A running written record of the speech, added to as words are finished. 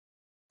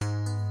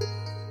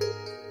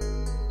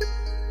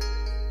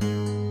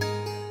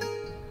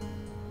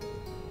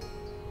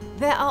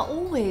There are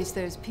always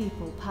those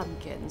people,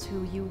 pumpkins,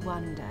 who you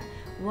wonder,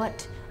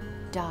 what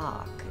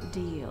dark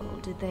deal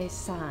did they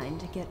sign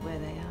to get where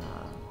they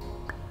are?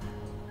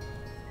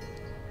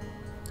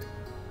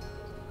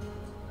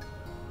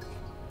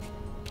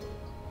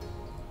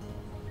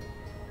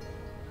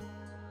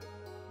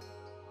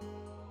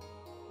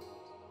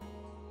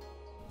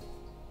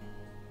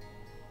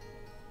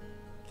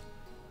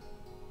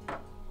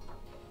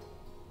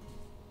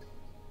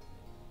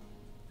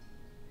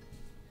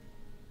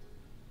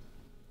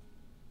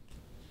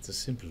 It's a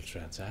simple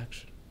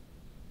transaction.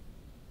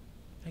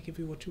 I give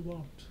you what you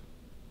want.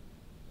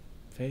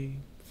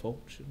 Fame,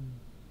 fortune,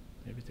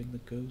 everything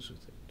that goes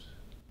with it.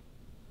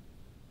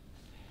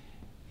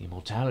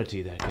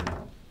 Immortality that can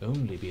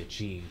only be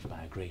achieved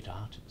by a great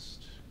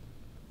artist.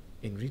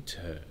 In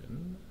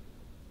return,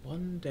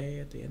 one day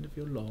at the end of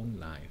your long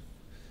life,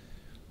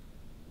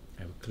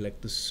 I will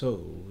collect the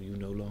soul you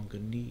no longer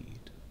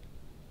need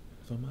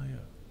for my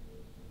own.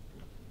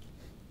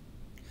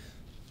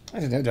 I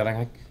don't know,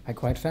 darling. I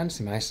quite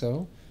fancy my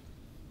soul.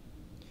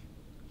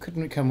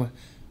 Couldn't it come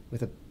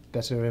with a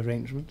better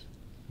arrangement?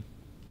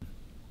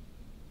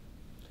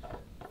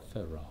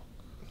 Farrock.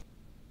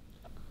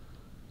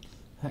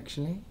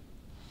 Actually,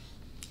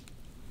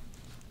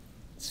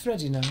 it's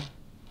Freddie now.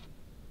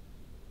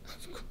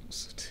 Of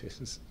course it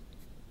is.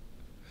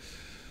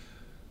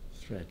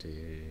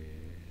 Freddie.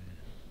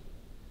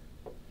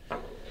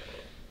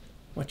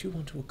 What you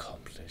want to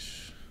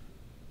accomplish,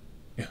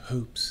 your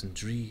hopes and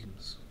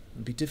dreams,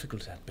 will be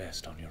difficult at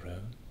best on your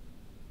own.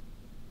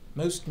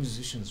 Most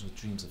musicians with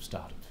dreams of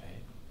stardom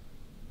fail.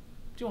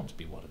 Do you want to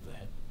be one of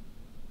them?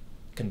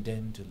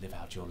 Condemned to live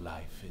out your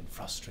life in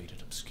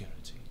frustrated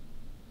obscurity?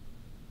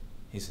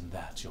 Isn't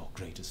that your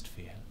greatest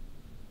fear?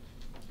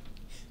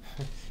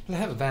 Well,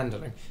 I have a band,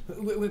 darling.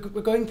 We're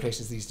going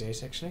places these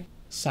days, actually.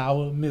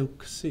 Sour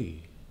Milk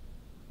Sea.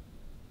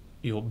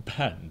 Your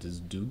band is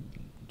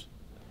doomed.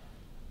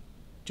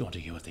 Do you want to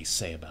hear what they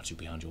say about you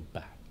behind your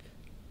back?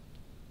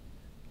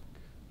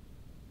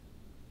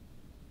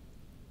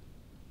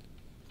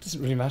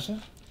 Doesn't really matter.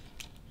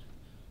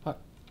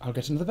 I'll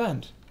get into the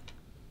band.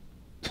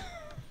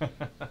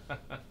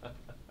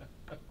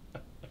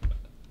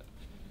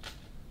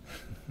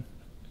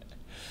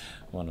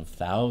 One of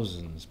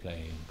thousands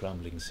playing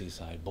grumbling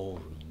seaside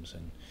ballrooms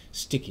and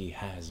sticky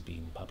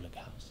has-been public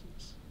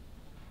houses.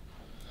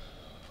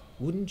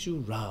 Wouldn't you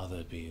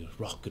rather be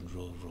rock and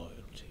roll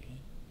royalty?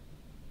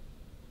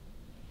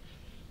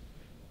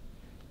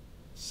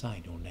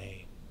 Sign your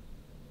name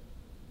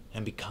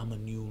and become a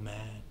new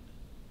man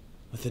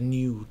with a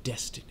new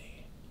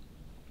destiny.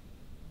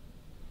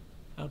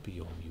 I'll be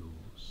your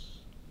muse,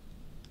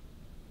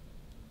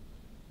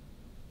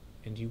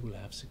 and you will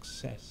have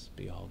success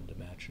beyond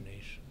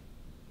imagination.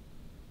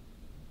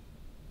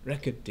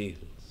 Record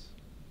deals,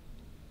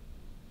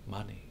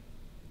 money,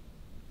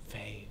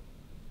 fame,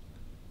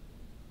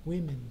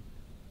 women,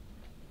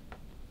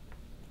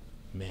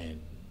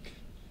 men,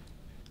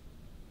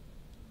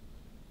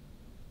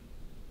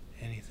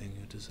 anything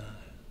you desire.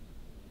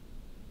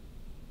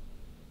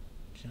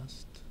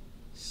 Just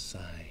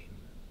sign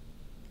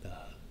the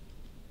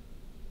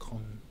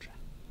contract.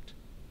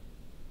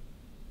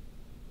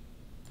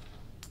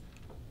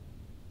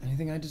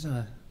 Anything I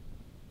desire.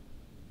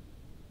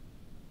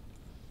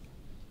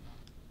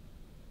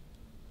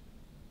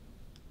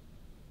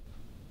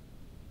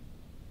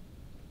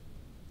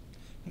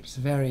 It's a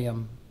very,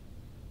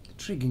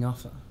 intriguing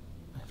offer,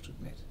 I have to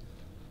admit.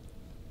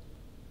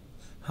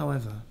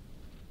 However,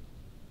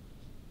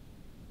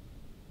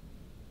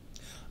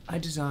 I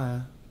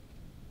desire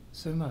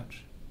so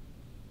much.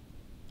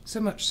 So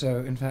much so,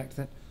 in fact,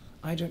 that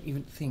I don't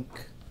even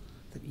think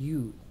that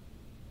you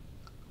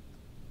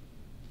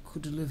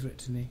could deliver it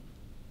to me.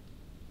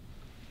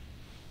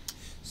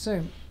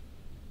 So,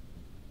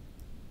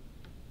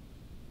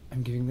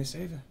 I'm giving this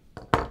over.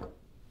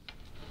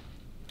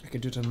 I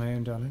could do it on my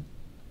own, darling.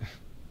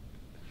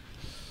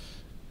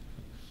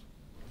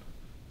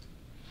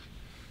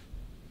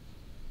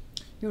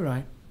 You're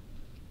right.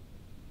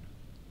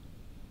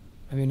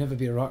 I may never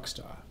be a rock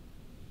star.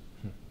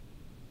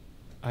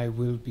 I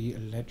will be a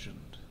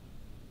legend.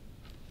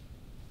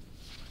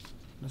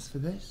 As for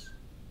this,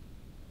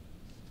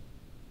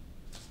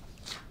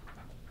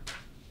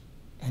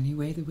 any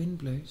way the wind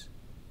blows.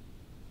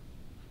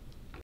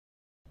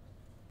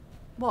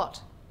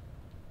 What?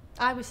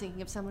 I was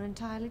thinking of someone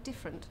entirely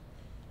different.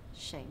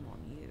 Shame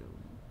on you.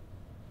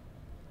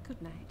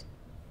 Good night.